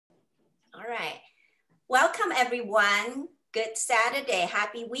All right. Welcome, everyone. Good Saturday.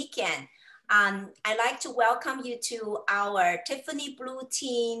 Happy weekend. I'd like to welcome you to our Tiffany Blue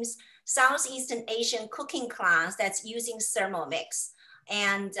Team's Southeastern Asian cooking class that's using Thermomix.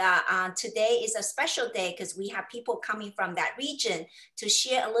 And today is a special day because we have people coming from that region to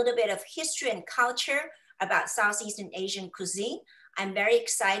share a little bit of history and culture about Southeastern Asian cuisine. I'm very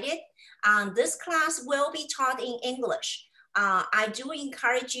excited. This class will be taught in English. I do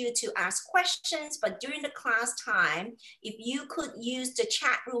encourage you to ask questions, but during the class time, if you could use the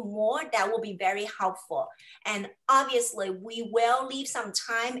chat room more, that will be very helpful. And obviously, we will leave some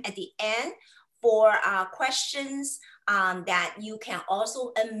time at the end for questions that you can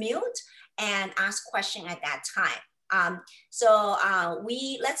also unmute and ask questions at that time.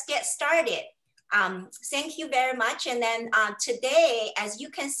 Let's get started. Thank you very much. And then today, as you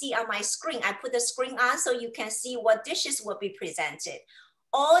can see on my screen, I put the screen on so you can see what dishes will be presented.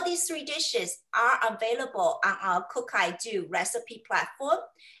 All these 3 dishes are available on our Cook I Do recipe platform.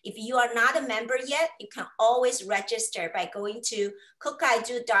 If you are not a member yet, you can always register by going to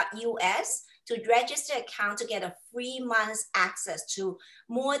cookido.us to register an account to get a free month's access to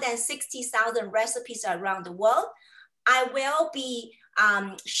more than 60,000 recipes around the world. I will be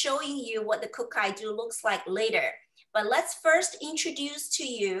showing you what the Cook I Do looks like later. But let's first introduce to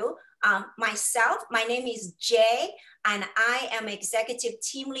you myself. My name is Jay, and I am executive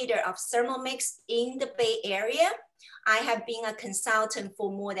team leader of Thermomix in the Bay Area. I have been a consultant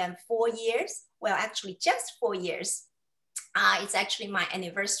for more than 4 years. Well, actually just 4 years. It's actually my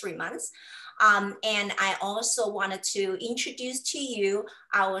anniversary month. And I also wanted to introduce to you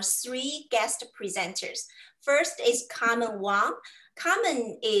our 3 guest presenters. First is Carmen Wong.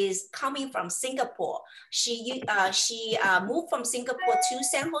 Carmen is coming from Singapore. She moved from Singapore to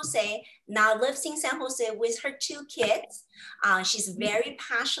San Jose, now lives in San Jose with her 2 kids. She's very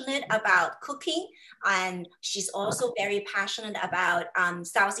passionate about cooking, and she's also very passionate about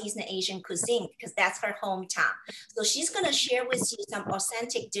Southeastern Asian cuisine because that's her hometown. So she's gonna share with you some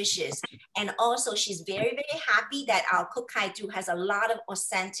authentic dishes. And also she's very, very happy that our Cook I Do has a lot of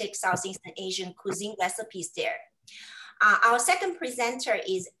authentic Southeastern Asian cuisine recipes there. Our second presenter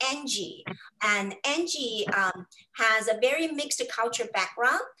is Angie, and Angie has a very mixed culture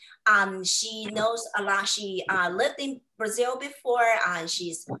background. She knows a lot. She lived in Brazil before.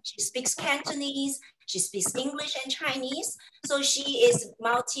 She speaks Cantonese. She speaks English and Chinese. So she is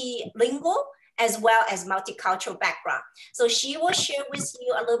multilingual as well as multicultural background. So she will share with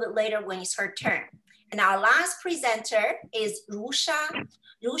you a little bit later when it's her turn. And our last presenter is Rusha.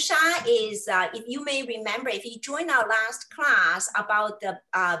 Rusha is, if you may remember, if you joined our last class about the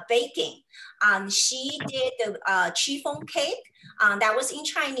baking, she did the chiffon cake that was in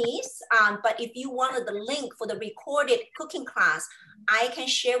Chinese. But if you wanted the link for the recorded cooking class, I can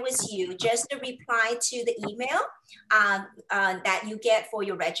share with you just the reply to the email that you get for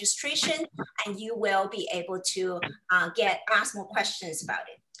your registration, and you will be able to ask more questions about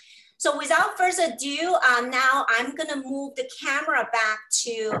it. So without further ado, now I'm gonna move the camera back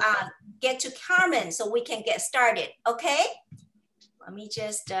to get to Carmen so we can get started, okay? Let me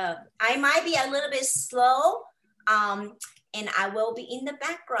just, I might be a little bit slow and I will be in the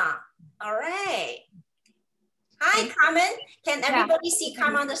background. All right. Hi, Carmen. Can everybody see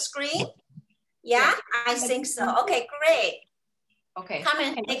Carmen on the screen? Yeah, I think so. Okay, great. Okay.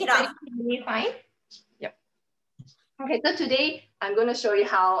 Carmen, take it off. Fine. Yep. Okay, so today I'm going to show you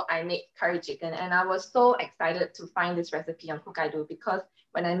how I make curry chicken, and I was so excited to find this recipe on Cook I Do because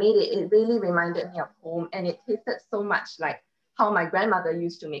when I made it, it really reminded me of home, and it tasted so much like how my grandmother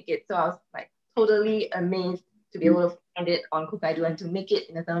used to make it. So I was like totally amazed to be able to find it on Cook I Do and to make it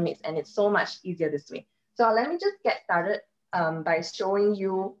in a Thermomix, and it's so much easier this way. So let me just get started by showing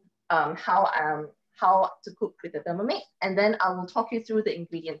you how to cook with the Thermomix, and then I will talk you through the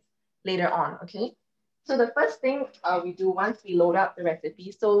ingredients later on, okay? So the first thing we do once we load up the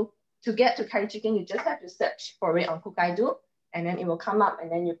recipe, so to get to curry chicken, you just have to search for it on Cook I Do, and then it will come up,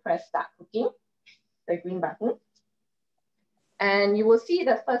 and then you press start cooking, the green button. And you will see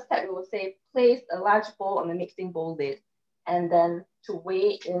the first step, it will say, place a large bowl on the mixing bowl lid, and then to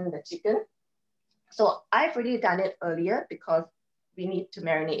weigh in the chicken. So I've already done it earlier because we need to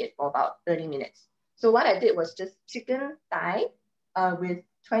marinate it for about 30 minutes. So what I did was just chicken thigh with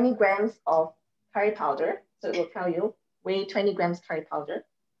 20 grams of curry powder. So it will tell you, weigh 20 grams curry powder.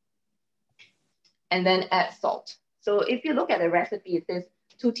 And then add salt. So if you look at the recipe, it says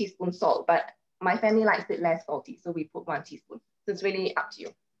 2 teaspoons salt, but my family likes it less salty, so we put 1 teaspoon. So it's really up to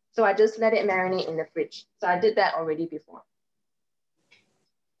you. So I just let it marinate in the fridge. So I did that already before.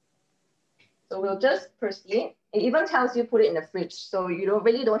 So we'll just proceed It even tells you put it in the fridge. So you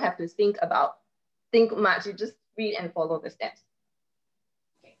really don't have to think much. You just read and follow the steps.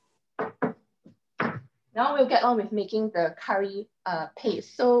 Okay. Now we'll get on with making the curry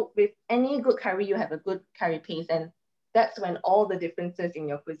paste. So with any good curry, you have a good curry paste, and that's when all the differences in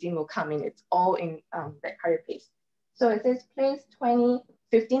your cuisine will come in. It's all in that curry paste. So it says place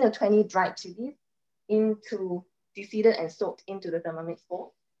 15 to 20 dried chilies into deseeded and soaked into the Thermomix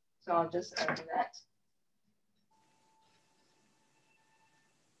bowl. So I'll just do that.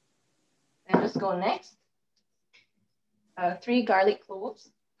 And just go next. 3 garlic cloves.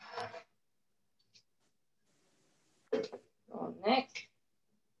 Go next.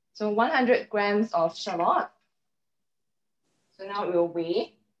 So 100 grams of shallot. So now we'll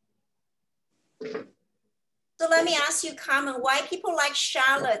weigh. So let me ask you, Carmen, why people like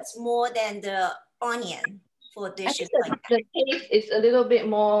shallots more than the onion for dishes like that? The taste is a little bit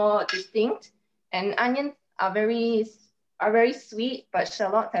more distinct, and onions are very sweet, but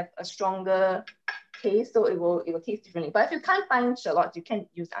shallots have a stronger taste, so it will taste differently. But if you can't find shallots, you can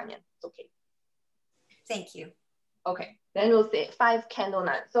use onion. It's okay. Thank you. Okay, then we'll say 5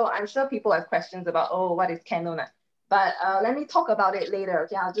 candlenuts. So I'm sure people have questions about, oh, what is candlenut? But let me talk about it later.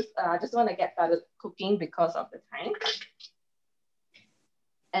 Okay, I just want to get started cooking because of the time.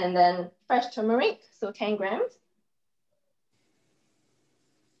 And then fresh turmeric, so 10 grams.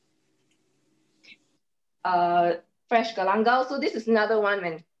 Fresh galangal. So this is another one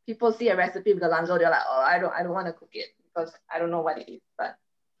when people see a recipe with galangal, they're like, oh, I don't want to cook it because I don't know what it is. But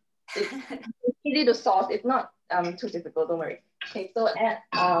it's easy to sauce. It's not too difficult. Don't worry. Okay, so add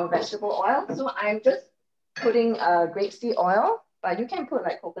vegetable oil. So I'm just putting grapeseed oil, but you can put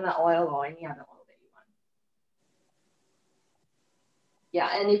like coconut oil or any other oil that you want.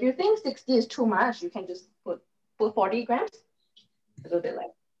 Yeah, and if you think 60 is too much, you can just put 40 grams, a little bit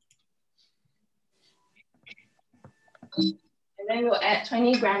less. And then we'll add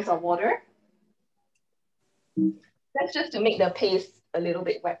 20 grams of water. That's just to make the paste a little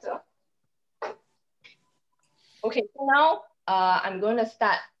bit wetter. Okay, so now I'm going to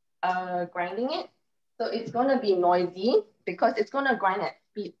start grinding it. So it's going to be noisy because it's going to grind at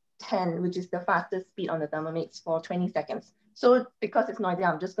speed 10, which is the fastest speed on the Thermomix for 20 seconds. So because it's noisy,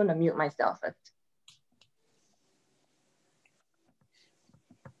 I'm just going to mute myself first.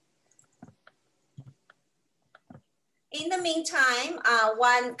 In the meantime,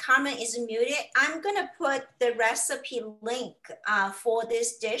 while Carmen is muted, I'm going to put the recipe link for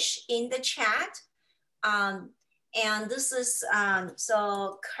this dish in the chat. And this is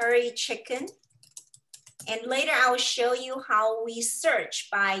so curry chicken. And later I will show you how we search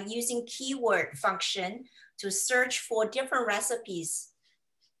by using keyword function to search for different recipes.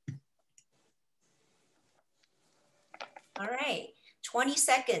 All right, 20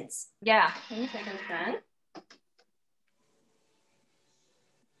 seconds. Yeah, 20 seconds done.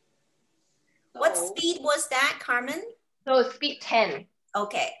 What speed was that, Carmen? So speed 10.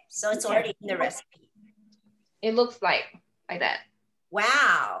 Okay, so it's already in the recipe. It looks like that.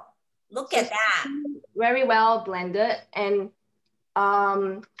 Wow, look at that. Very well blended. And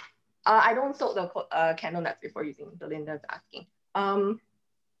I don't soak the candle nuts before using the Linda's asking. And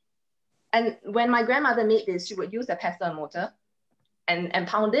when my grandmother made this, she would use a pestle and mortar and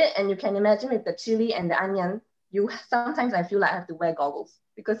pound it. And you can imagine with the chili and the onion, sometimes I feel like I have to wear goggles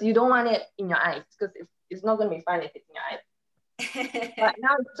because you don't want it in your eyes because it's not going to be fun if it's in your eyes. But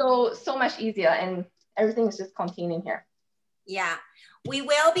now it's so much easier and everything is just contained in here. Yeah, we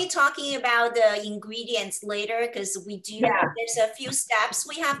will be talking about the ingredients later because there's a few steps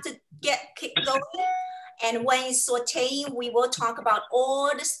we have to keep going. And when sauteing, we will talk about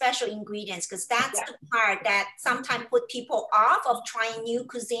all the special ingredients because that's the part that sometimes put people off of trying new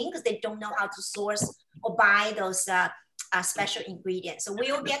cuisine because they don't know how to source or buy those special ingredients. So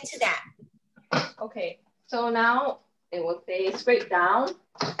we will get to that. Okay, so now it will say scrape down.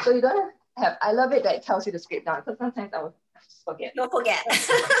 So you don't have, I love it that it tells you to scrape down because sometimes I will forget. Don't forget.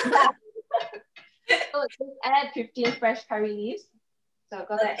 So just add 15 fresh curry leaves. So I've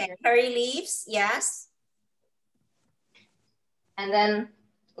got that here. Curry leaves, yes. And then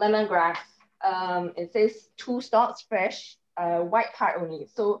lemongrass. It says 2 stalks fresh, white part only.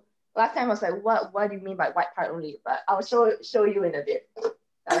 So last time I was like, what do you mean by white part only? But I'll show you in a bit.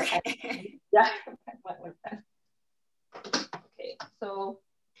 Okay. Yeah. What was that? Okay, so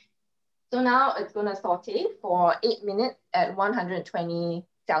now it's gonna saute for 8 minutes at 120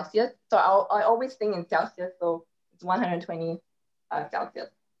 Celsius. So I always think in Celsius, so it's 120 Celsius.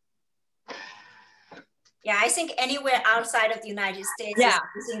 Yeah, I think anywhere outside of the United States is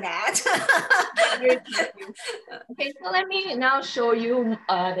using that. Okay, so let me now show you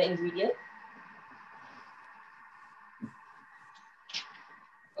the ingredients.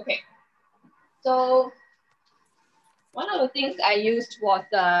 Okay, so one of the things I used was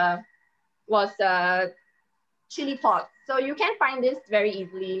chili pot. So you can find this very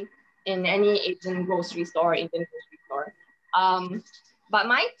easily in any Asian grocery store, Indian grocery store. But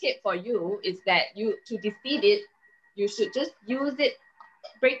my tip for you is that to deseed it, you should just use it,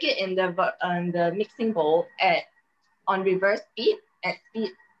 break it in the mixing bowl on reverse speed at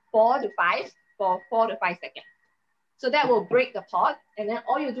speed 4 to 5 for 4 to 5 seconds. So that will break the pot, and then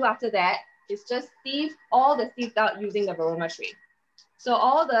all you do after that is just sieve all the seeds out using the Varoma tray. So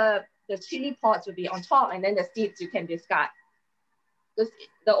all the chili pods will be on top, and then the seeds you can discard. Because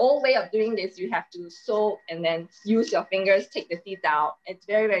the old way of doing this, you have to soak and then use your fingers, take the seeds out. It's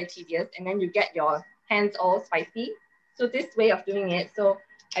very, very tedious, and then you get your hands all spicy. So this way of doing it, so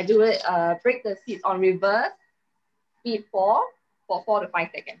I do it, break the seeds on reverse, speed 4 for 4 to 5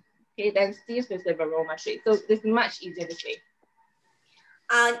 seconds. Okay, then sieve with the Varoma tray. So this is much easier this way.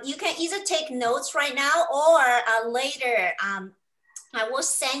 You can either take notes right now or later. I will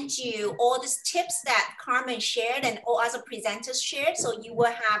send you all these tips that Carmen shared and all other presenters shared. So you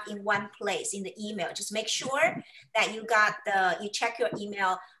will have in one place in the email. Just make sure that you check your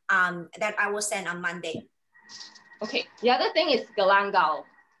email that I will send on Monday. Okay, the other thing is galangal.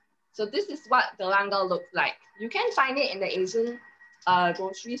 So this is what galangal looks like. You can find it in the Asian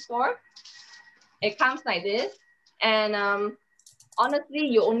grocery store. It comes like this. And honestly,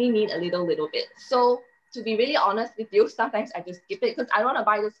 you only need a little bit. So to be really honest with you, sometimes I just skip it because I want to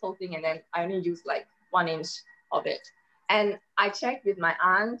buy this whole thing and then I only use like 1 inch of it. And I checked with my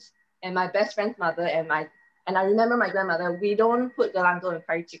aunt and my best friend's mother and I remember my grandmother, we don't put galangal in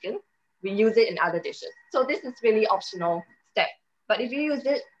curry chicken. We use it in other dishes. So this is really optional step. But if you use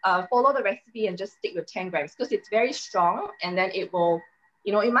it, follow the recipe and just stick with 10 grams because it's very strong and then it will,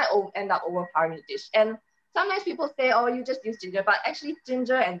 it might end up overpowering the dish. And sometimes people say, oh, you just use ginger, but actually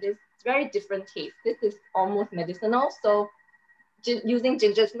ginger and this is very different taste. This is almost medicinal. So using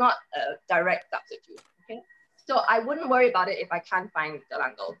ginger is not a direct substitute, okay? So I wouldn't worry about it if I can't find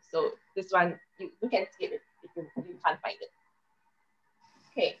galangal. So this one, you can skip it if you can't find it.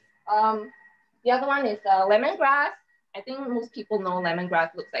 Okay, the other one is lemongrass. I think most people know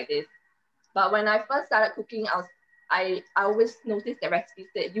lemongrass looks like this. But when I first started cooking, I always noticed the recipes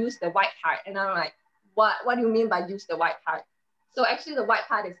that use the white part. And I'm like, what do you mean by use the white part? So actually the white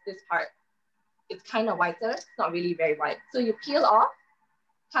part is this part. It's kind of whiter, it's not really very white. So you peel off,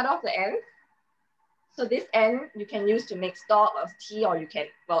 cut off the end. So this end you can use to make stock or tea, or you can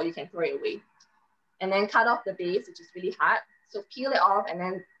throw it away. And then cut off the base, which is really hard. So peel it off and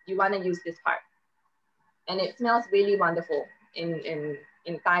then you want to use this part. And it smells really wonderful in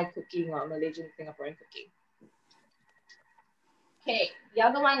Thai cooking or Malaysian, Singaporean cooking. Okay, the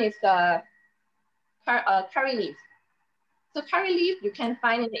other one is curry leaf. So curry leaf you can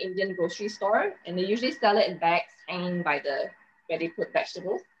find in the Indian grocery store, and they usually sell it in bags hanging by where they put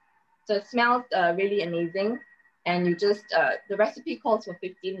vegetables. So it smells really amazing. And you just, the recipe calls for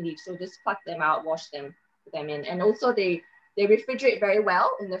 15 leaves. So just pluck them out, wash them, put them in. And also they refrigerate very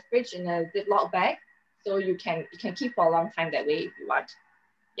well in the fridge in a Ziploc bag. So you can keep for a long time that way if you want.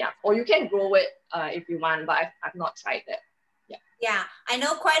 Yeah, or you can grow it if you want, but I've not tried that. Yeah, I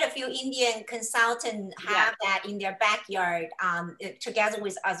know quite a few Indian consultants have that in their backyard together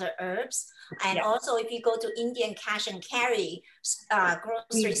with other herbs. And also if you go to Indian cash and carry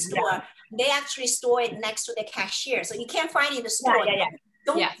grocery store, they actually store it next to the cashier. So you can't find it in the store.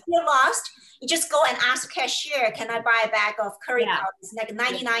 Don't feel lost. You just go and ask the cashier, can I buy a bag of curry powder? It's like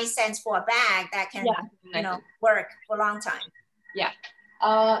 99 cents for a bag that can work for a long time. Yeah.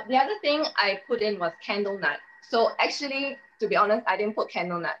 The other thing I put in was candlenut. So actually, to be honest, I didn't put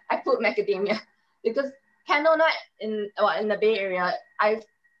candlenut. I put macadamia because candlenut in the Bay Area,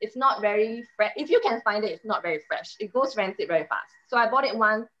 it's not very fresh. If you can find it, it's not very fresh. It goes rancid very fast. So I bought it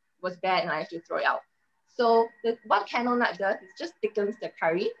once, it was bad, and I had to throw it out. So what candlenut does is just thickens the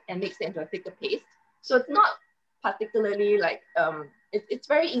curry and makes it into a thicker paste. So it's not particularly like, it's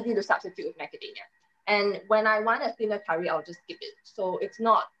very easy to substitute with macadamia. And when I want a thinner curry, I'll just skip it. So it's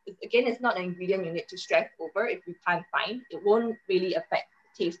not an ingredient you need to stress over if you can't find. It won't really affect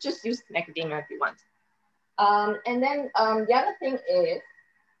the taste. Just use macadamia if you want. And then the other thing is,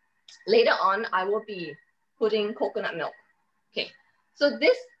 later on, I will be putting coconut milk. Okay, so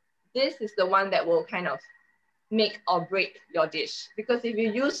this is the one that will kind of make or break your dish. Because if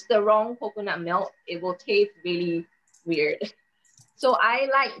you use the wrong coconut milk, it will taste really weird. So I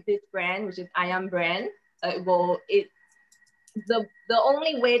like this brand, which is Ouyang brand. The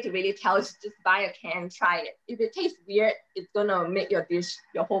only way to really tell is just buy a can and try it. If it tastes weird, it's gonna make your dish,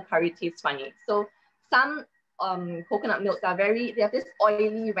 your whole curry taste funny. So some coconut milks are they have this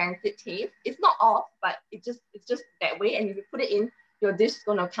oily, rancid taste. It's not off, but it's just that way. And if you put it in, your dish is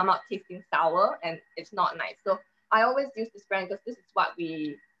gonna come out tasting sour, and it's not nice. So I always use this brand because this is what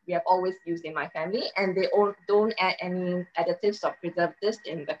we have always used in my family, and they don't add any additives or preservatives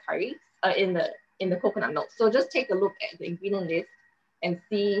in the curries, in the coconut milk. So just take a look at the ingredient list and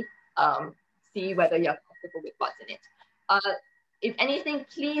see whether you're comfortable with what's in it. If anything,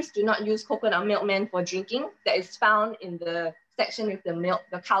 please do not use coconut milk meant for drinking. That is found in the section with the milk,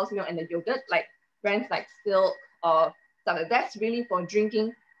 the cow's milk and the yogurt, like brands like Silk or something. That's really for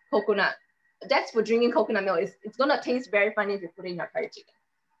drinking coconut. That's for drinking coconut milk. It's gonna taste very funny if you put it in your curry chicken.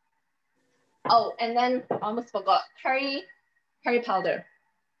 Oh, and then I almost forgot curry powder.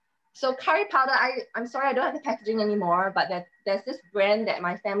 So curry powder, I'm sorry I don't have the packaging anymore, but there's this brand that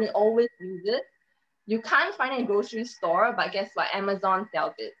my family always uses. You can't find it in a grocery store, but guess what? Amazon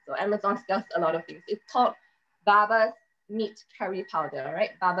sells it. So Amazon sells a lot of things. It's called Baba's Meat Curry Powder, right?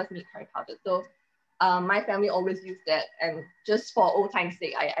 Baba's Meat Curry Powder. So my family always use that, and just for old time's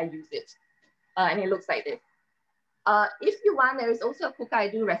sake, I use it. And it looks like this. If you want, there is also a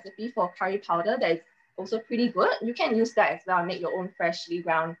Hokkaido recipe for curry powder that is also pretty good. You can use that as well and make your own freshly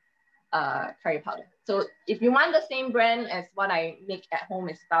ground curry powder. So if you want the same brand as what I make at home,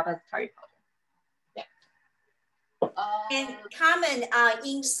 is Baba's curry powder. And Carmen,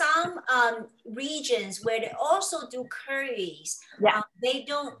 in some regions where they also do curries, they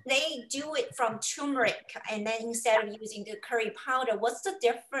do it from turmeric, and then instead of using the curry powder. What's the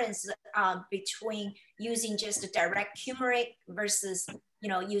difference between using just the direct turmeric versus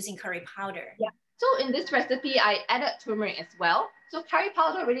using curry powder? Yeah. So in this recipe, I added turmeric as well. So curry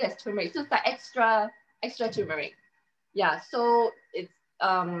powder really has turmeric, so it's like extra turmeric. Yeah. So it's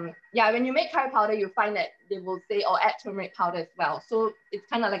when you make curry powder, you find that they will say, oh, add turmeric powder as well. So it's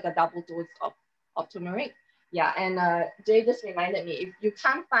kind of like a double dose of turmeric. Yeah, and Jay just reminded me, if you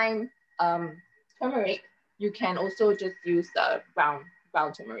can't find turmeric, you can also just use brown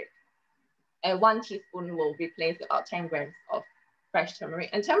turmeric. And 1 teaspoon will replace about 10 grams of fresh turmeric.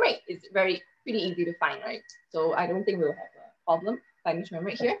 And turmeric is pretty easy to find, right? So I don't think we'll have a problem finding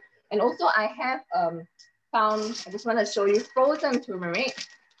turmeric here. And also I have found, I just want to show you frozen turmeric.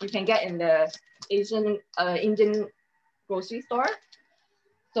 You can get in the Indian grocery store.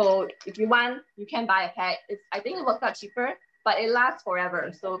 So if you want, you can buy a pack. I think it works out cheaper, but it lasts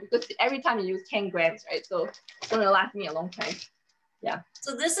forever. So because every time you use 10 grams, right? So it's going to last me a long time. Yeah.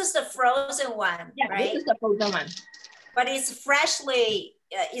 So this is the frozen one, yeah, right? This is the frozen one. But it's freshly,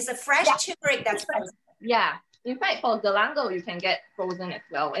 it's a fresh turmeric that's frozen. Yeah. In fact, for galangal, you can get frozen as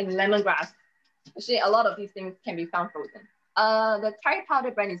well, and lemongrass. Actually, a lot of these things can be found frozen. The curry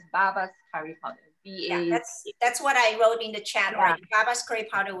powder brand is Baba's curry powder. Yeah, that's what I wrote in the chat, right? Baba's curry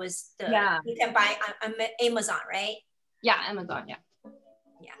powder was you can buy on Amazon, right? Yeah, Amazon, yeah.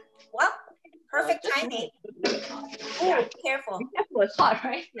 Yeah. Well, perfect timing. Oh, careful. Be careful, it's hot,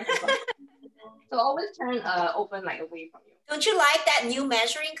 right? So always turn open like away from you. Don't you like that new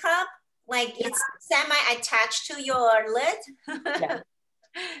measuring cup? Like it's semi-attached to your lid? Yeah.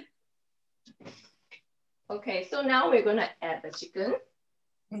 Okay, so now we're gonna add the chicken.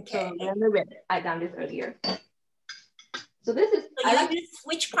 Okay. So remember I done this earlier. So this is. So you use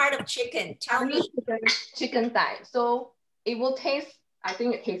which part of chicken? Tell me. Chicken thigh. So it will taste. I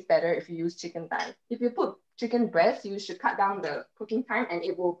think it tastes better if you use chicken thigh. If you put chicken breast, you should cut down the cooking time, and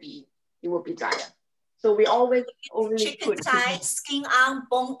it will be drier. So we always only chicken thigh, skin on,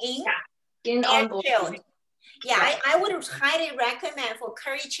 bone in. Yeah. Skin on, bone in. Yeah, I would highly recommend for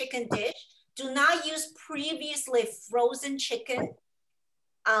curry chicken dish. Do not use previously frozen chicken.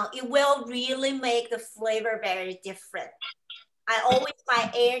 It will really make the flavor very different. I always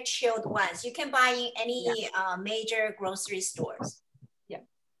buy air chilled ones. You can buy in any major grocery stores. Yeah.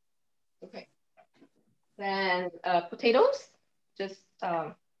 Okay. Then potatoes, just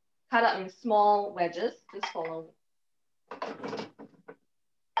cut up in small wedges. Just follow.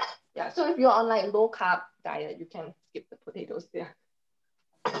 Yeah. So if you're on like low carb diet, you can skip the potatoes there.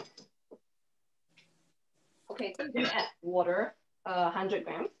 Okay, so you add water, 100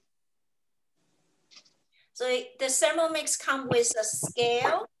 grams. So the Thermomix comes with a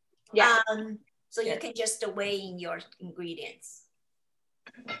scale. Yeah. So you can just weigh in your ingredients.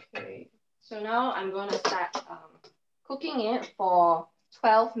 Okay. So now I'm going to start cooking it for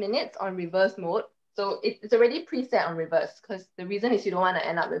 12 minutes on reverse mode. So it's already preset on reverse because the reason is you don't want to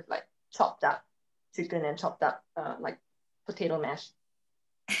end up with like chopped up chicken and chopped up like potato mash.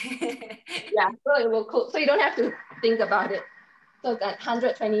 Yeah, so it will cook. So you don't have to think about it. So it's at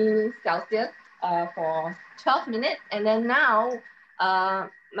 120 Celsius for 12 minutes. And then now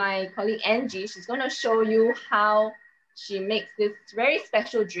my colleague Angie. She's going to show you how she makes this very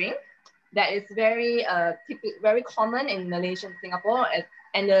special drink that is very very common in Malaysia and Singapore.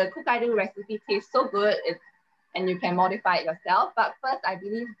 And the Hokkaido recipe tastes so good, and you can modify it yourself. But first, I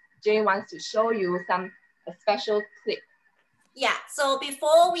believe Jay wants to show you a special clip. Yeah, so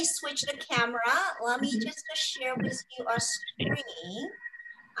before we switch the camera, let me just share with you our screen.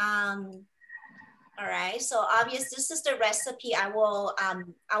 All right, so obviously this is the recipe. I will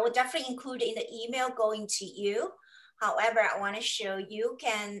definitely include it in the email going to you. However, I want to show you.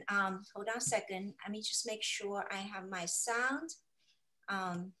 Can hold on a second. Let me just make sure I have my sound.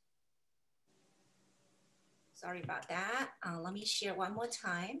 Sorry about that. Let me share one more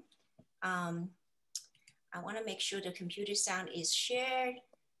time. I want to make sure the computer sound is shared.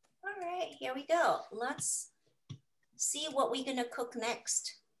 All right, here we go. Let's see what we're gonna cook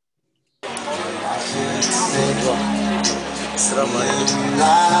next. If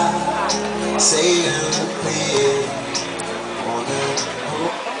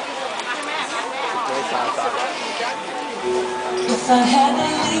I had to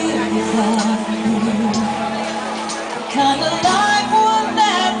live without you, what kind of life would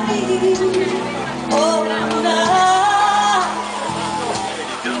that be? Oh, I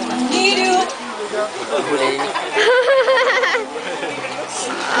need you.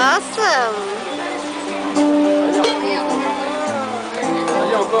 Awesome.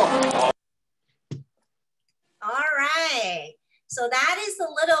 All right. So that is a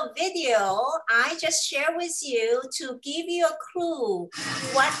little video I just shared with you to give you a clue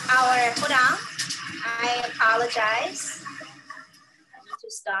what our, hold on, I apologize. I need to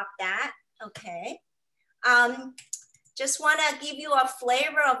stop that, okay. Just wanna give you a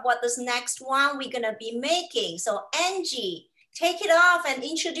flavor of what this next one we're gonna be making. So Angie, take it off and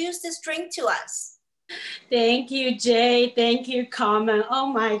introduce this drink to us. Thank you, Jay. Thank you, Carmen. Oh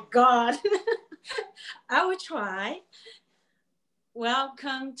my God. I will try.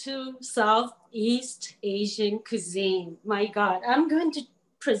 Welcome to Southeast Asian cuisine. My God, I'm going to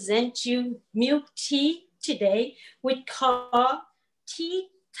present you milk tea today, we call tea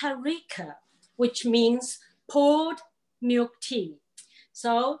Tarik, which means poured milk tea.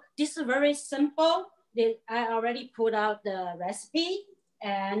 So this is very simple. I already put out the recipe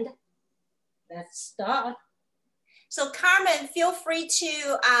and let's start. So Carmen, feel free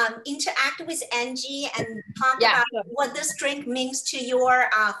to interact with Angie and talk about what this drink means to your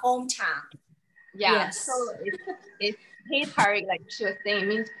hometown. Yeah, yes. So it's hey Tarik, like she was saying, it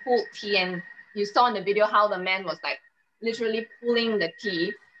means pulled tea. And you saw in the video how the man was like literally pulling the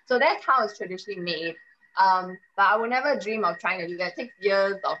tea. So that's how it's traditionally made. But I would never dream of trying to do that. It takes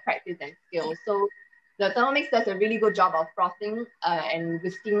years of practice and skill. So the Thermomix does a really good job of frosting and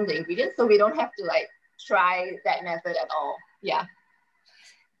whisking the ingredients. So we don't have to like try that method at all. Yeah.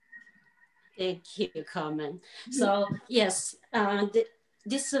 Thank you, Carmen. So yes,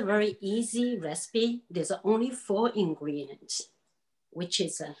 this is a very easy recipe. There's only 4 ingredients, which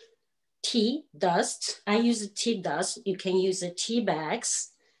is a tea dust. I use tea dust. You can use tea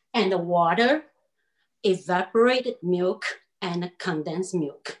bags and the water, evaporated milk, and condensed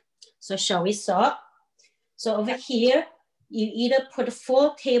milk. So shall we start? So over here, you either put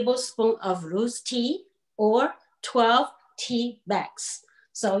 4 tablespoons of loose tea or 12 tea bags.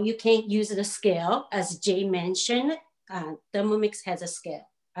 So you can use the scale, as Jay mentioned. Thermomix has a scale.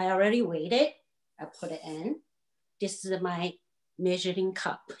 I already weighed it. I put it in. This is my measuring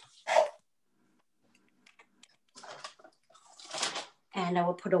cup. And I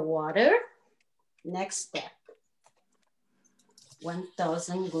will put the water. Next step,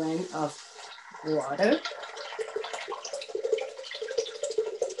 1,000 grams of water.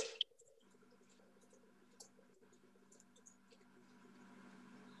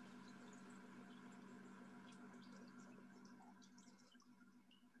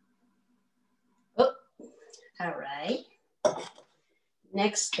 Oh, all right.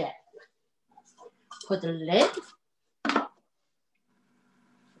 Next step, put the lid,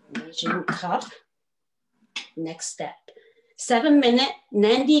 measuring cup. Next step, 7 minutes,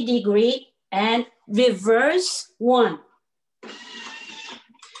 90 degrees, and reverse 1.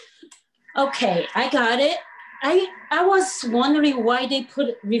 Okay, I got it. I was wondering why they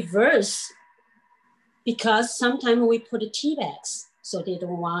put reverse, because sometimes we put tea bags, so they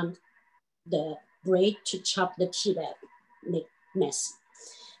don't want the braid to chop the tea bag, make mess.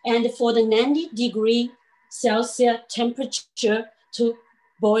 And for the 90 degree Celsius temperature to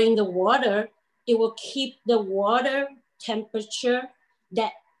boil the water, it will keep the water temperature,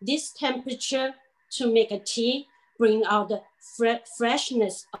 this temperature to make a tea, bring out the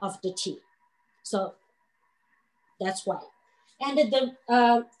freshness of the tea. So that's why. And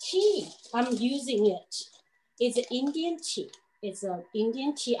the tea I'm using it is Indian tea. It's an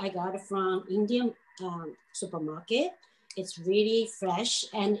Indian tea I got it from Indian supermarket. It's really fresh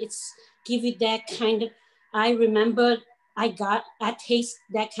and it's give you that kind of, I remember I taste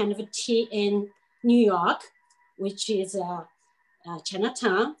that kind of a tea in New York, which is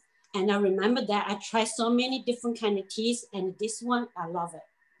Chinatown. And I remember that I tried so many different kind of teas and this one, I love it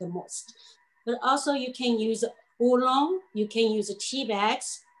the most. But also you can use oolong, you can use tea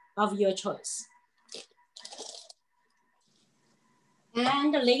bags of your choice.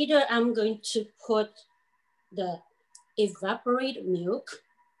 And later I'm going to put the evaporated milk.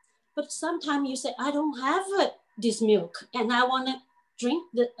 But sometimes you say, I don't have this milk and I want to drink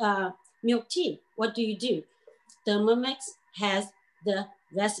the milk tea. What do? Thermomix has the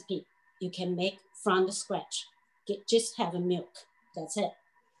recipe you can make from the scratch. Just have a milk, that's it.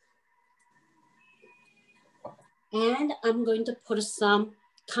 And I'm going to put some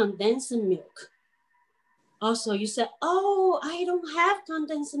condensed milk. Also, you say, oh, I don't have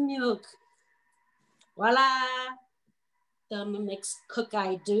condensed milk. Voila. Thermomix Cook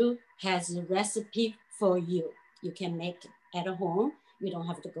I Do has a recipe for you. You can make it at home. You don't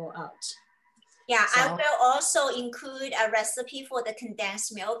have to go out. Yeah, so, I will also include a recipe for the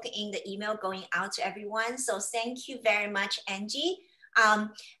condensed milk in the email going out to everyone. So thank you very much, Angie.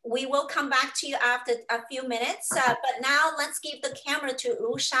 We will come back to you after a few minutes, but now let's give the camera to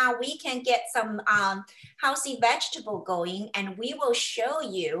Rusha. We can get some healthy vegetable going and we will show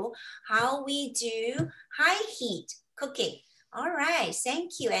you how we do high heat cooking. All right,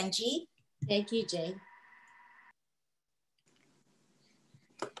 thank you, Angie. Thank you, Jay.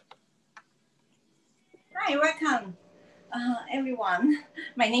 Hi, welcome, everyone.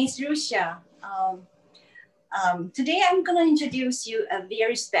 My name is Rusha. Today I'm going to introduce you a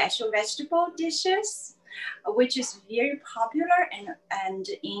very special vegetable dishes, which is very popular and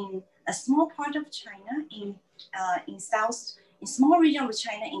in a small part of China, in small region of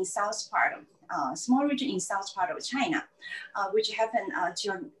China, in south part of small region in south part of China, which happen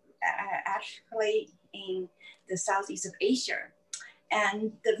actually in the southeast of Asia.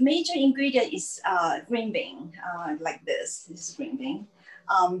 And the major ingredient is green bean, like this. This is green bean.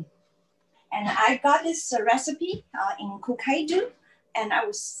 And I got this recipe in Hokkaido, and I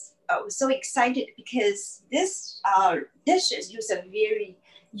was so excited because this dishes use a very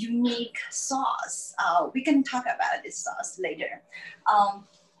unique sauce. We can talk about this sauce later.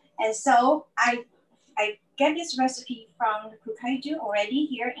 And so I get this recipe from Hokkaido already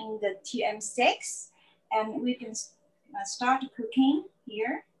here in the TM6, and we can start cooking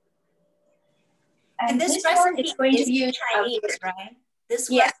here. And this recipe is going to use Chinese, right? This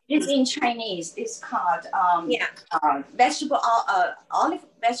yes, it's in Chinese. It's called vegetable olive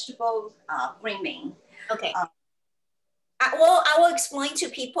vegetable green bean. Okay. Well, I will explain to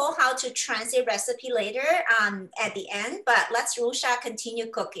people how to translate recipe later at the end. But let's Rusha continue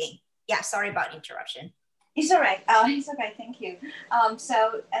cooking. Yeah, sorry about interruption. It's all right. It's okay. Thank you.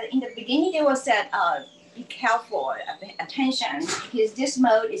 So in the beginning, they was said be careful, attention, because this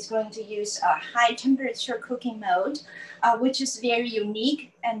mode is going to use a high temperature cooking mode, which is very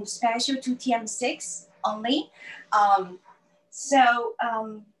unique and special to TM6 only. So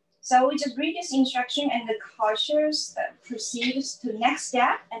we just read this instruction and the cautious proceeds to next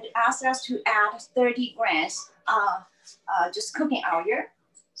step and asks us to add 30 grams just cooking oil.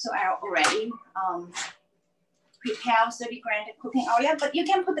 So I already prepare 30 grams of cooking oil, but you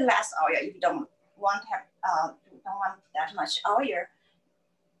can put the less oil if you don't want that much oil.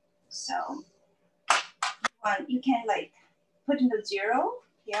 So you can like put in the zero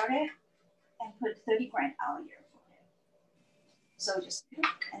here and put 30 grams oil. So just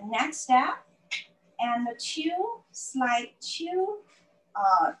and next step, and the two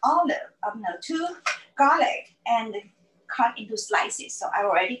garlic and cut into slices. So I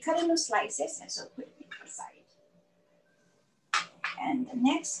already cut into slices and so put it aside. And the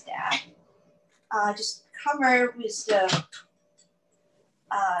next step, just cover with the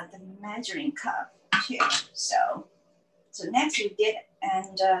measuring cup here. So next we did,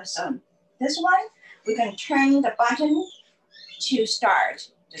 and so this one, we're going to turn the button to start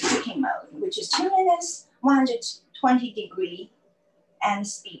the cooking mode, which is 2 minutes, 120 degree, and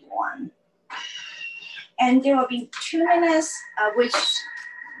speed 1. And there will be 2 minutes, which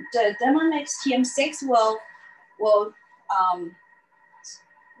the Thermomix TM6 will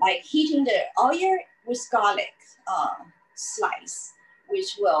like heating the oil with garlic slice,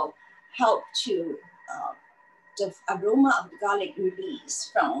 which will help to the aroma of the garlic release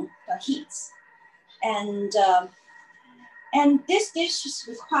from the heat. And this dish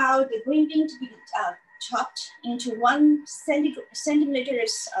requires the green bean to be chopped into 1 centimeter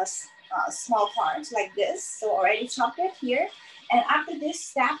small parts like this. So already chopped it here. And after this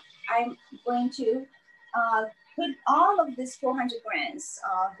step, I'm going to put all of this 400 grams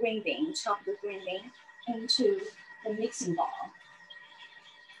green bean, chopped the green bean, into the mixing bowl.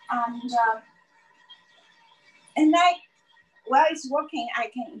 And while it's working, I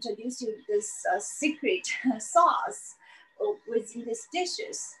can introduce you this secret sauce within these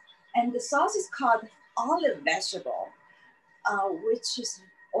dishes. And the sauce is called olive vegetable, which is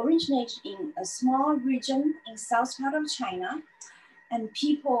originated in a small region in south part of China. And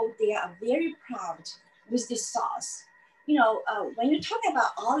people, they are very proud with this sauce. You know, when you talk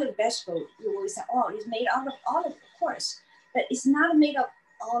about olive vegetable, you always say, oh, it's made out of olive, of course, but it's not made of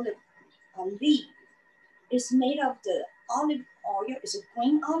olive leaf. It's made of the olive oil. It's a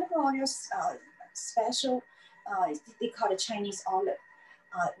green olive oil, special, they call it Chinese olive,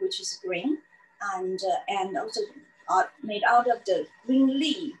 which is green, and also made out of the green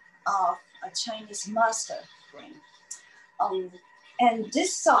leaf of a Chinese mustard green. And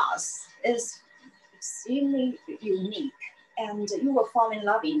this sauce is extremely unique, and you will fall in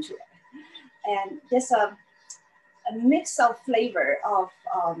love into it. And there's a mix of flavor of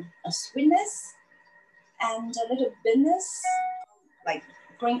a sweetness and a little bitterness, like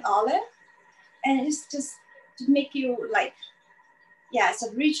green olive. And it's just to make you like, yeah, it's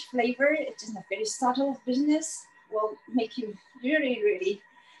a rich flavor. It's just a very subtle bitterness, will make you really, really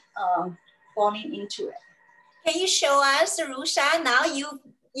falling into it. Can you show us, Rusha? Now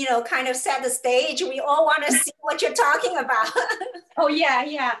you know, kind of set the stage. We all want to see what you're talking about. Oh yeah,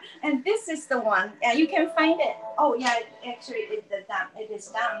 yeah. And this is the one. Yeah, you can find it. Oh yeah, actually it is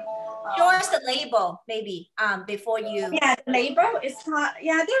done. Show us the label, maybe, before you. Yeah, the label is not.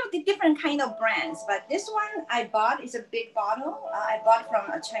 Yeah, there are the different kind of brands, but this one I bought is a big bottle. I bought from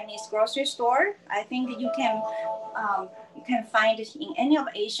a Chinese grocery store. I think you can find it in any of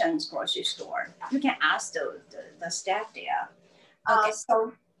Asian's grocery store. You can ask the staff there. Okay.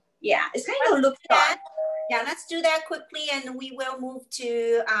 So yeah, it's kind of look dark. Yeah, let's do that quickly, and we will move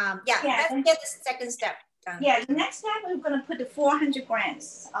to let's get the second step done. Yeah, the next step we're gonna put the 400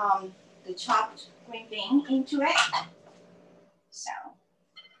 grams the chopped green bean into it. So.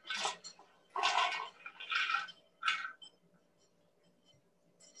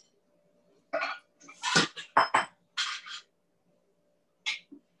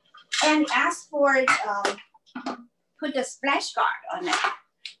 And ask for put the splash guard on it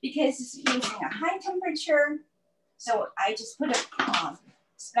because it's using a high temperature. So I just put a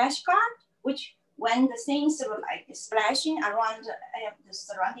splash guard, which when the things are like splashing around the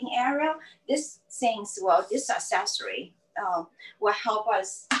surrounding area, this accessory will help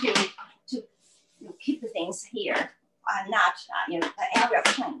us to keep the things here, not the area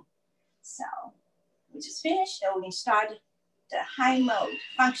clean. So we just finished. So we start the high mode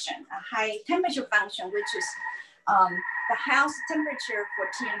function, a high temperature function, which is the house temperature for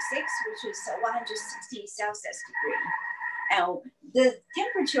TM6, which is 160 Celsius degree. And the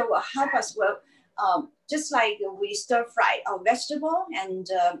temperature will help us just like we stir fry our vegetable and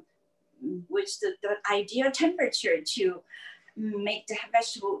which the ideal temperature to make the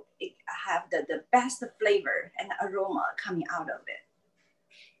vegetable have the best flavor and aroma coming out of it.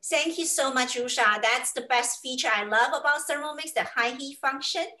 Thank you so much, Rusha. That's the best feature I love about Thermomix, the high heat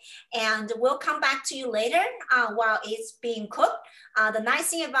function. And we'll come back to you later while it's being cooked. The nice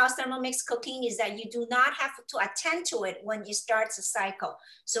thing about Thermomix cooking is that you do not have to attend to it when it starts the cycle.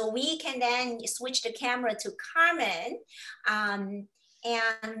 So we can then switch the camera to Carmen. And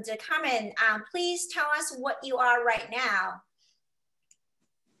Carmen, please tell us what you are right now.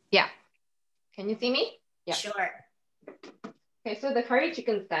 Yeah. Can you see me? Yeah. Sure. Okay, so the curry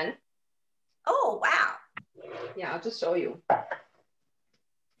chicken's done. Oh, wow. Yeah, I'll just show you.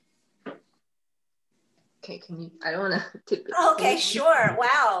 Okay, can you, I don't want to tip it. Okay, sure,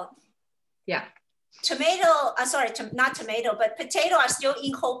 wow. Yeah. Tomato, not tomato, but potato are still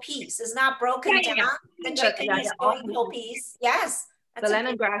in whole piece. It's not broken down. Yeah. The chicken is still in whole piece. Yes. The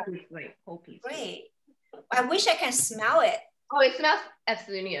lemongrass is like whole piece. Great. I wish I can smell it. Oh, it smells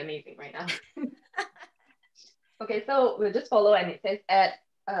absolutely amazing right now. Okay, so we'll just follow and it says add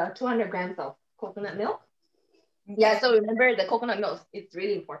 200 grams of coconut milk. Yeah, so remember the coconut milk, it's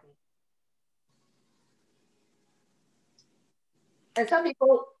really important. And some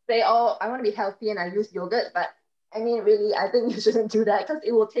people say, oh, I want to be healthy and I use yogurt, but I mean, really, I think you shouldn't do that because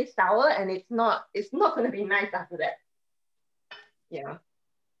it will taste sour and it's not going to be nice after that. Yeah.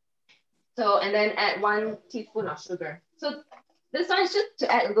 So, and then add 1 teaspoon of sugar. So this one is just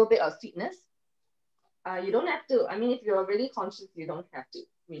to add a little bit of sweetness. You don't have to, I mean, if you're really conscious, you don't have to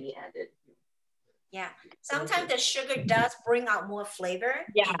really add it. Yeah, sometimes the sugar does bring out more flavor.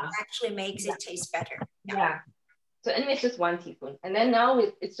 Yeah. It actually makes it taste better. Yeah. So anyway, it's just 1 teaspoon. And then now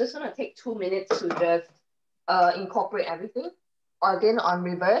it's just gonna take 2 minutes to just incorporate everything. Again on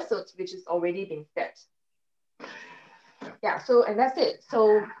reverse, so which is already been set. Yeah, so and that's it.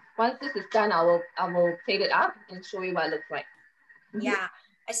 So once this is done, I will plate it up and show you what it looks like. Yeah,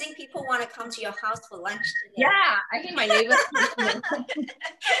 I think people want to come to your house for lunch today. Yeah, I think my neighbors.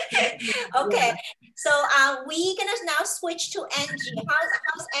 Okay, so we're gonna now switch to Angie.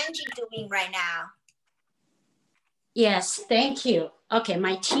 How's Angie doing right now? Yes, thank you. Okay,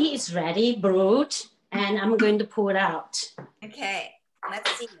 my tea is ready, brewed, and I'm going to pour it out. Okay,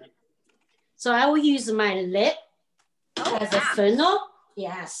 let's see. So I will use my lid as a funnel.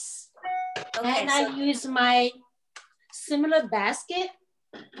 Yes. Okay, and I use my similar basket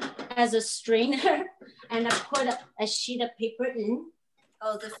as a strainer, and I put a sheet of paper in.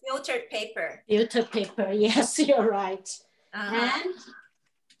 Oh, the filtered paper. Filtered paper, yes, you're right. And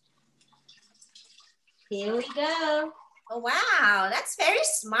here we go. Oh, wow, that's very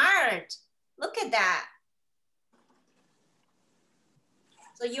smart. Look at that.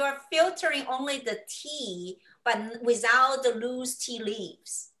 So you're filtering only the tea, but without the loose tea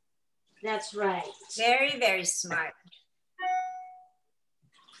leaves. That's right. Very, very smart.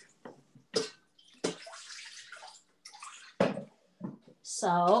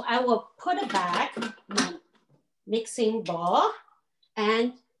 So I will put it back my mixing bowl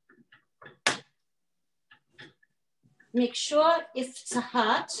and make sure if it's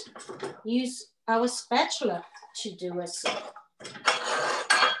hot, use our spatula to do it. So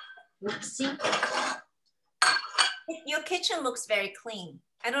let's see. Your kitchen looks very clean.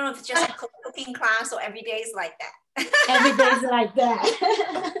 I don't know if it's just a cooking class or every day is like that. Every day is like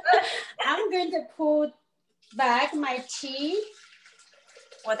that. I'm going to put back my tea.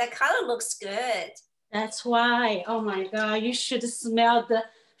 Well, that color looks good. That's why. Oh my God, you should smell the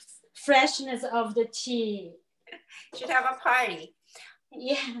freshness of the tea. Should have a party.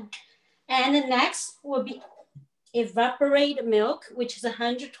 Yeah. And the next will be evaporated milk, which is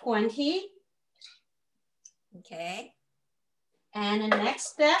 120. Okay. And the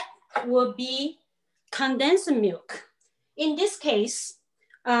next step will be condensed milk. In this case,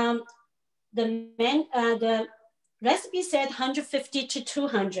 the recipe said 150 to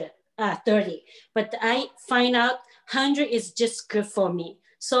 230, but I find out 100 is just good for me.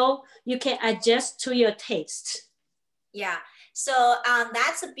 So you can adjust to your taste. Yeah, so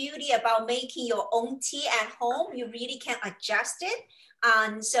that's the beauty about making your own tea at home. You really can adjust it.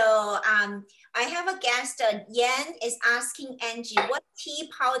 I have a guest, Yan is asking Angie, what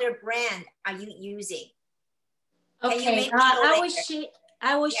tea powder brand are you using? Okay,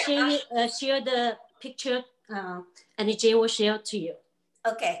 I will share the picture and Jay will share it to you.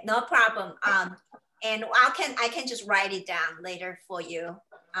 Okay, no problem. And I can just write it down later for you.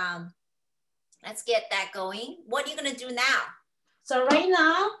 Let's get that going. What are you gonna do now? So right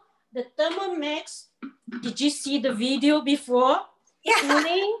now, the Thermomix, did you see the video before?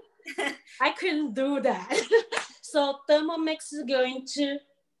 Yeah. I couldn't do that. So Thermomix is going to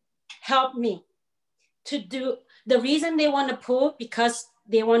help me to do, the reason they want to pour, because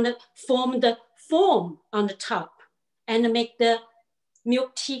they want to form the foam on the top and make the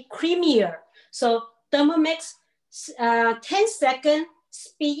milk tea creamier. So Thermomix 10 second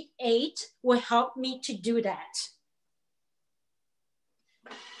speed 8 will help me to do that.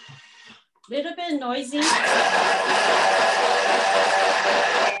 Little bit noisy.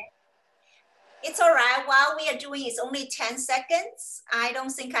 It's all right. While we are doing, it's only 10 seconds. I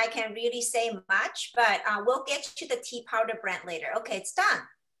don't think I can really say much, but we'll get to the tea powder brand later. Okay, it's done.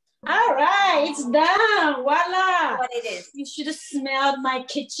 All right, it's done. Voila. What it is. You should have smelled my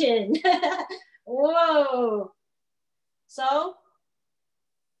kitchen. Whoa. So,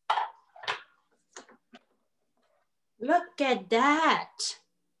 look at that.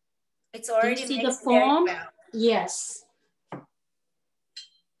 It's already see the foam? Well. Yes.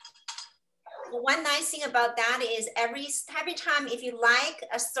 One nice thing about that is every time, if you like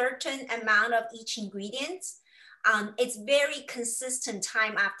a certain amount of each ingredient, it's very consistent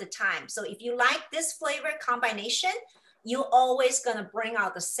time after time. So if you like this flavor combination, you're always gonna bring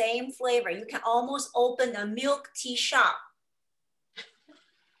out the same flavor. You can almost open a milk tea shop.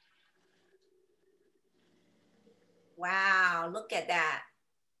 Wow, look at that.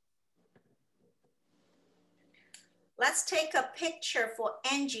 Let's take a picture for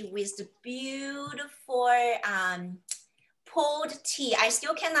Angie with the beautiful pulled tea. I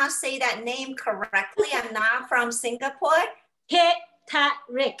still cannot say that name correctly. I'm not from Singapore.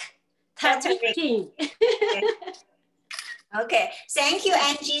 Tarik. Tarik tea. Okay, thank you,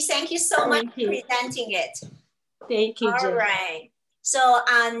 Angie. Thank you so much for presenting it. Thank you, All Jen. right. So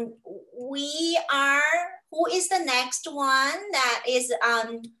who is the next one? That is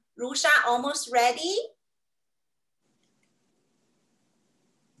Rusha, almost ready?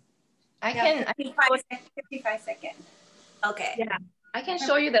 I can 55 seconds. Okay. Yeah, I can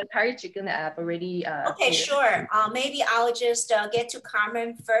show you the curry chicken that I've already okay, made. sure. Maybe I'll just get to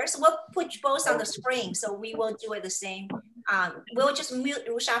Carmen first. We'll put both on the screen, so we will do it the same. We'll just mute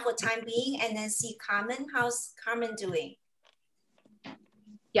Rusha for time being and then see Carmen. How's Carmen doing?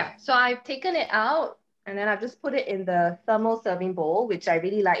 Yeah, so I've taken it out and then I've just put it in the thermal serving bowl, which I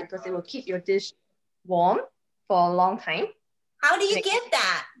really like because it will keep your dish warm for a long time. How do you get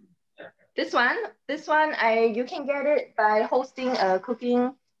that? This one, you can get it by hosting a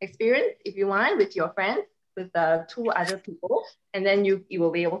cooking experience if you want with your friends, with 2 other people, and then you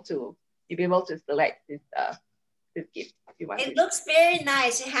will be able to select this gift if you want. It looks very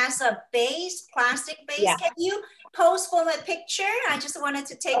nice. It has a base, plastic base. Yeah. Can you post for my picture? I just wanted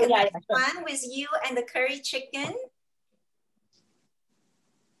to take one with you and the curry chicken.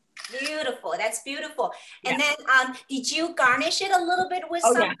 Beautiful. That's beautiful. And then did you garnish it a little bit with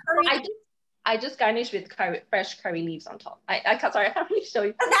some curry? I just garnish with fresh curry leaves on top. Sorry, I can't really show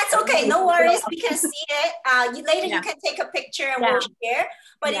you. That's okay. No worries. We can see it. Later you can take a picture and we'll share.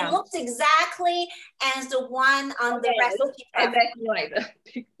 But it looks exactly as the one on the recipe. Exactly like the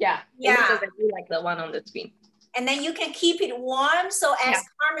it looks exactly like the one on the screen. And then you can keep it warm. So as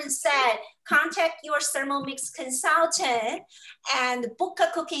Carmen said, contact your Thermomix consultant and book a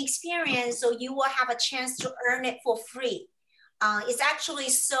cooking experience so you will have a chance to earn it for free. It's actually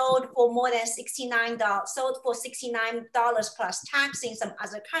sold for more than $69, sold for $69 plus tax in some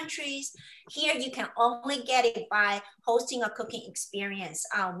other countries. Here you can only get it by hosting a cooking experience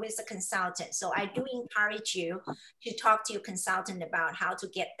with a consultant. So I do encourage you to talk to your consultant about how to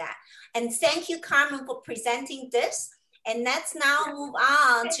get that. And thank you, Carmen, for presenting this. And let's now move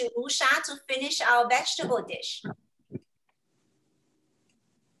on to Rusha to finish our vegetable dish.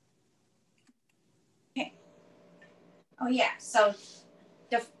 Oh yeah, so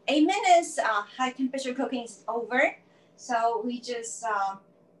the 8 minutes high temperature cooking is over. So we just are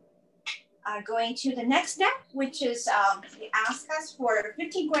going to the next step, which is they ask us for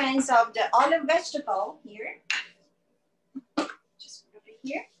 50 grams of the olive vegetable here. Just put it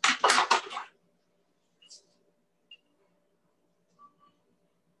here.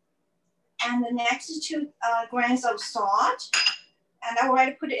 And the next 2 grams of salt. And I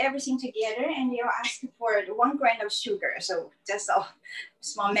already put everything together, and they're asking for 1 gram of sugar. So just a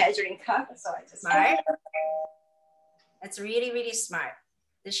small measuring cup. So I just That's really, really smart.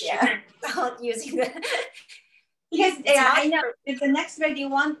 The sugar without using the because I know if the next way you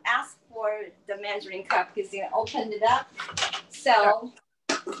want ask for the measuring cup because you opened it up. So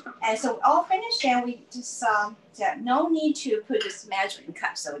and so all finished, and we just said no need to put this measuring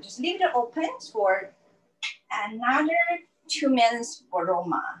cup. So just leave it open for another 2 minutes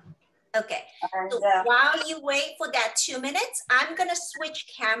Varoma. Okay, so while you wait for that 2 minutes, I'm gonna switch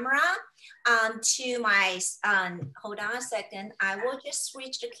camera to my, hold on a second. I will just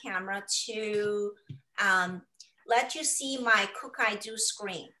switch the camera to let you see my Cook I Do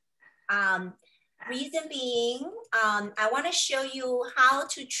screen. Reason being, I wanna show you how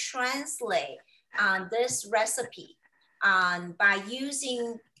to translate this recipe by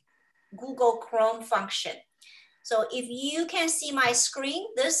using Google Chrome function. So if you can see my screen,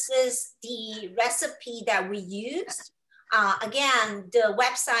 this is the recipe that we used. Again, the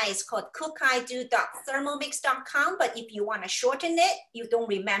website is called cookido.thermomix.com, but if you want to shorten it, you don't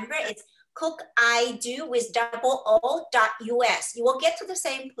remember, it's cookido with .us. You will get to the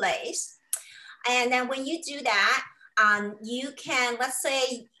same place. And then when you do that, you can, let's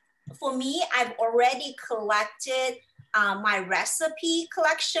say, for me, I've already collected my recipe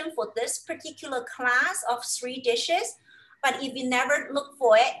collection for this particular class of 3 dishes. But if you never look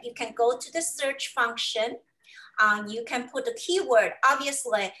for it, you can go to the search function. You can put the keyword.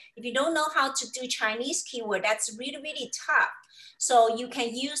 Obviously, if you don't know how to do Chinese keyword, that's really, really tough. So you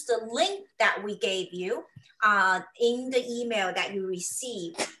can use the link that we gave you in the email that you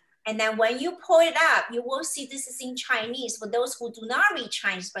received. And then when you pull it up, you will see this is in Chinese. For those who do not read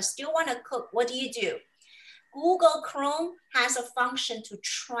Chinese but still want to cook, what do? Google Chrome has a function to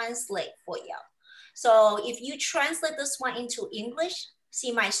translate for you. So if you translate this one into English,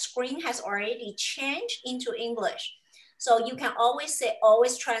 see my screen has already changed into English. So you can always say,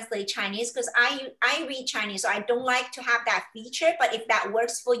 always translate Chinese, because I read Chinese, so I don't like to have that feature, but if that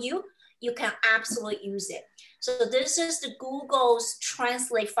works for you, you can absolutely use it. So this is the Google's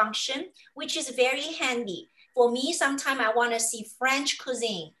translate function, which is very handy. For me, sometimes I want to see French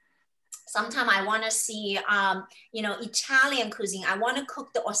cuisine. Sometimes I want to see, you know, Italian cuisine. I want to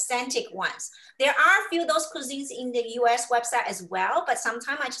cook the authentic ones. There are a few of those cuisines in the US website as well, but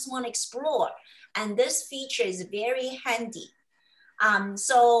sometimes I just want to explore. And this feature is very handy.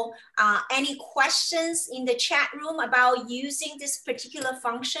 So any questions in the chat room about using this particular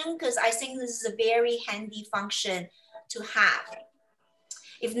function? Because I think this is a very handy function to have.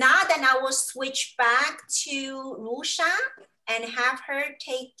 If not, then I will switch back to Rusha and have her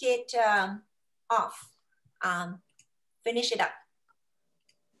take it off, finish it up.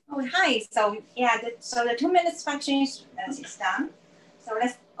 Oh, hi. So yeah, so the 2 minutes function is done. So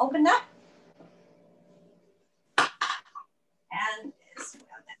let's open up. And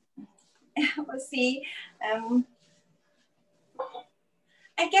we'll see.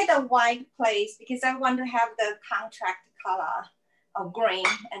 I get a white place because I want to have the contrast color of green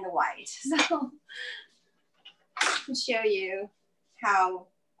and white. So to show you how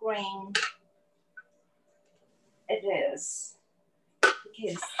green it is,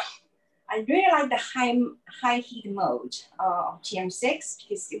 because I really like the high heat mode of TM6,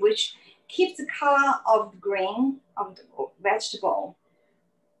 because which keeps the color of the green of the vegetable,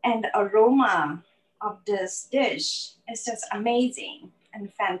 and the aroma of this dish is just amazing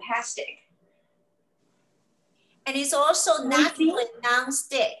and fantastic. And it's also naturally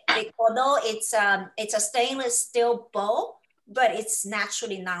non-stick. Like, although it's a stainless steel bowl, but it's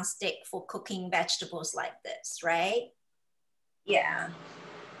naturally non-stick for cooking vegetables like this, right? Yeah.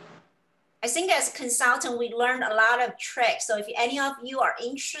 I think as a consultant, we learned a lot of tricks. So if any of you are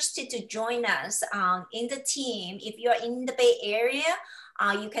interested to join us in the team, if you're in the Bay Area,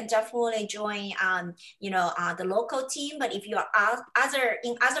 you can definitely join, you know, the local team. But if you're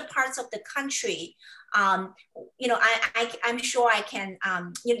in other parts of the country, you know, I'm sure I can,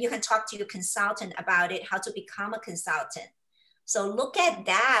 you can talk to your consultant about it, how to become a consultant. So look at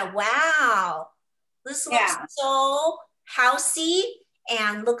that. Wow. This looks so healthy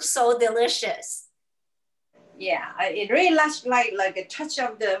and looks so delicious. Yeah, it really looks like a touch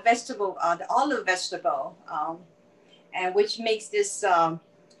of the vegetable, the olive vegetable, and which makes this the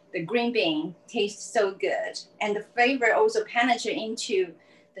green bean taste so good, and the flavor also penetrate into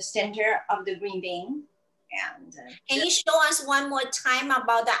the center of the green bean. And can you show us one more time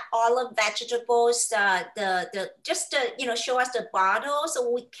about the olive vegetables? Just you know, show us the bottle so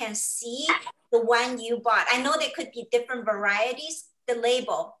we can see the one you bought. I know there could be different varieties. The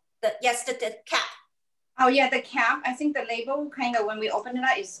label, the cap. Oh yeah, the cap. I think the label kind of when we open it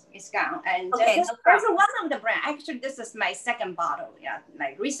up is gone. And okay, there's one of the brand. Actually, this is my second bottle. Yeah,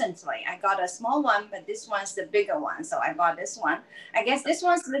 like recently I got a small one, but this one's the bigger one, so I bought this one. I guess this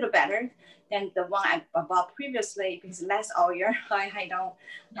one's a little better than the one I bought previously because less oil. I don't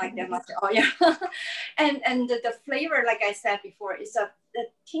like that much oil. and the flavor, like I said before, is a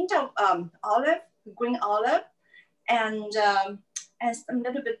tint of olive, green olive, and a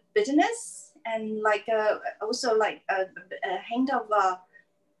little bit bitterness, and like also like a hint of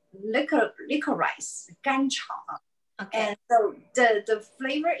licorice, 甘草. Okay. And so the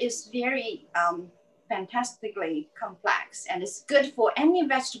flavor is very fantastically complex, and it's good for any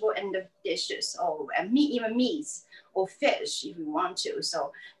vegetable in the dishes, or meat, even meats or fish if you want to.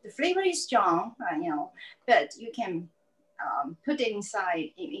 So the flavor is strong, you know, but you can put it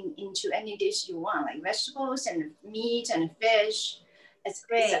inside into any dish you want, like vegetables and meat and fish. It's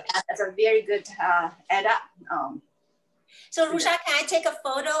great. It's a very good add up. So Rusha, can I take a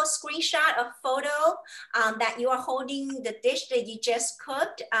screenshot of photo that you are holding the dish that you just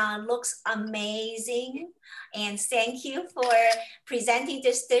cooked? Looks amazing. And thank you for presenting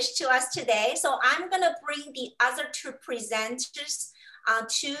this dish to us today. So I'm gonna bring the other two presenters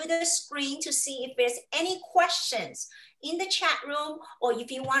to the screen to see if there's any questions in the chat room, or if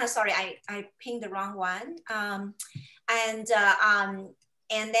you wanna, sorry, I pinged the wrong one.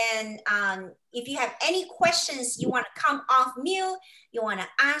 And then if you have any questions, you want to come off mute, you want to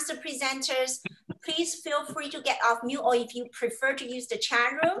ask the presenters, please feel free to get off mute, or if you prefer to use the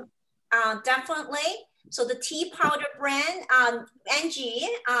chat room, definitely. So the tea powder brand, Angie,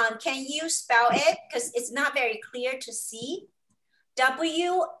 can you spell it? Because it's not very clear to see.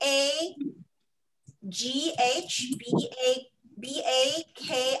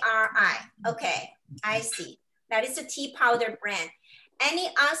 WAGHBAKRI. Okay, I see. That is the tea powder brand.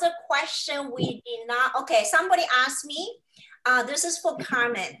 Any other question we did not? Okay, somebody asked me, this is for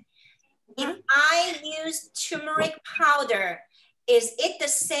Carmen. If I use turmeric powder, is it the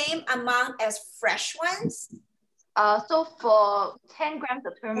same amount as fresh ones? So for 10 grams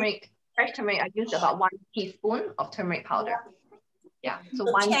of turmeric, fresh turmeric, I use about 1 teaspoon of turmeric powder. Yeah, so,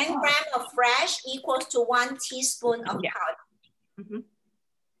 So 1 10 grams of fresh equals to 1 teaspoon of powder.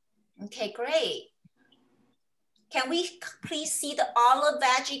 Okay, great. Can we please see the olive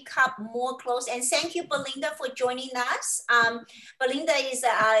veggie cup more close? And thank you, Belinda, for joining us. Belinda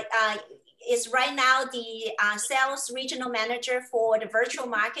is right now the sales regional manager for the virtual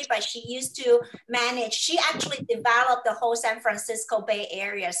market, but she used to manage, she actually developed the whole San Francisco Bay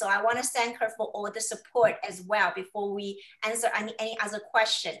Area. So I want to thank her for all the support as well before we answer any other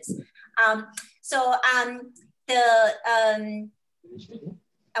questions.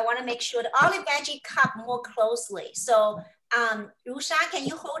 I want to make sure the olive veggie cup more closely. So Rusha, can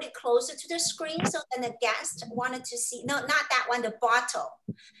you hold it closer to the screen so then the guest wanted to see, no, not that one, the bottle,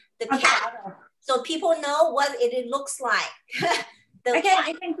 the cap, so people know what it looks like.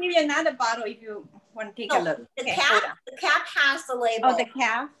 I can give you another bottle if you want to take a look. The cap has the label. Oh, the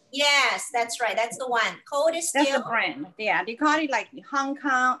cap? Yes, that's right. That's the one. Hold it still. That's the brand. Yeah, they call it like Hong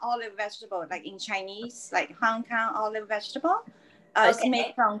Kong olive vegetable, like in Chinese, like Hong Kong olive vegetable. It's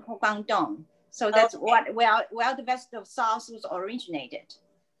made from Guangdong. So that's where the vegetable sauce was originated.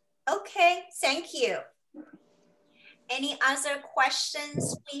 Okay, thank you. Any other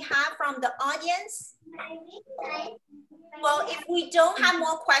questions we have from the audience? Well, if we don't have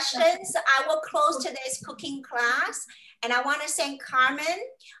more questions, I will close today's cooking class. And I want to thank Carmen,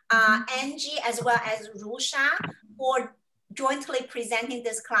 Angie, as well as Rusha for jointly presenting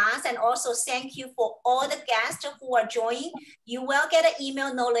this class, and also thank you for all the guests who are joining. You will get an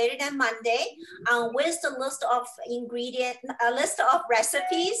email no later than Monday with the list of ingredients, a list of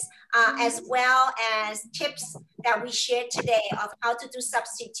recipes, as well as tips that we shared today of how to do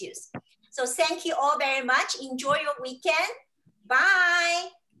substitutes. So thank you all very much. Enjoy your weekend. Bye.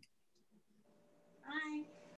 Bye.